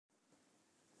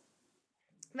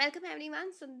Welcome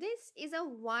everyone. So this is a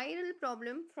viral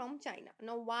problem from China.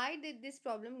 Now why did this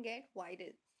problem get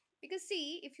viral? Because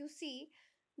see, if you see,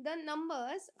 the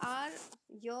numbers are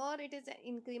here, it is an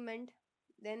increment,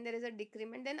 then there is a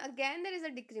decrement, then again there is a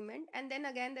decrement, and then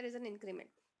again there is an increment.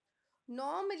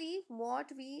 Normally what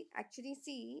we actually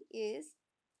see is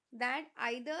that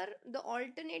either the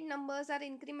alternate numbers are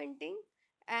incrementing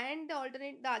and the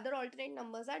other alternate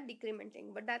numbers are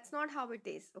decrementing, but that's not how it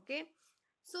is. Okay,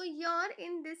 so here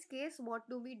in this case what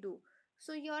do we do?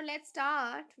 So here let's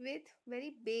start with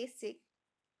very basic.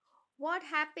 What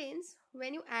happens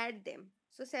when you add them?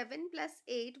 So 7 plus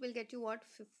 8 will get you what?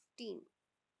 15.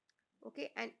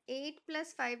 Okay, and 8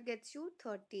 plus 5 gets you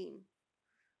 13.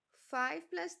 5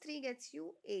 plus 3 gets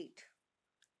you 8.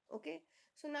 Okay,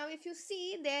 so now if you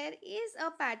see, there is a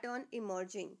pattern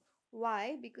emerging.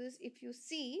 Why? Because if you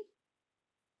see,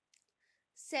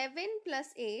 7 plus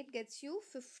 8 gets you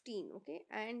 15. Okay,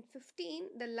 and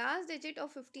 15, the last digit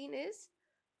of 15 is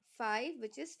 5,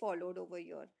 which is followed over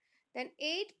here. Then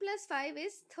 8 plus 5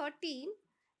 is 13,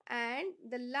 and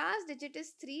the last digit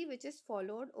is 3, which is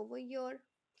followed over here.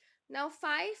 Now 5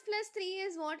 plus 3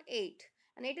 is what? 8.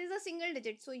 And it is a single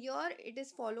digit. So here it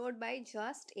is followed by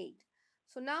just 8.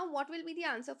 So now what will be the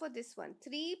answer for this one?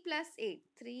 3 plus 8.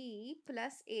 3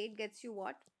 plus 8 gets you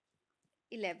what?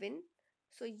 11.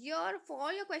 So here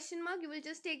for your question mark, you will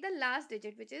just take the last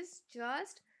digit, which is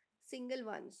just single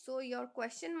one. So your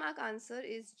question mark answer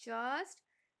is just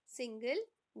single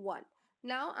one.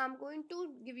 Now I'm going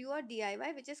to give you a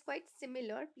DIY which is quite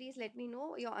similar. Please let me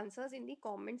know your answers in the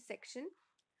comment section.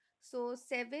 So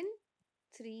 7,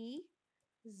 3,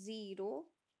 0,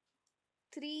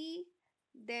 3.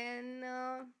 Then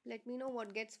let me know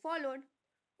what gets followed.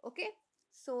 Okay.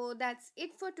 So that's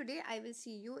it for today. I will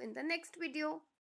see you in the next video.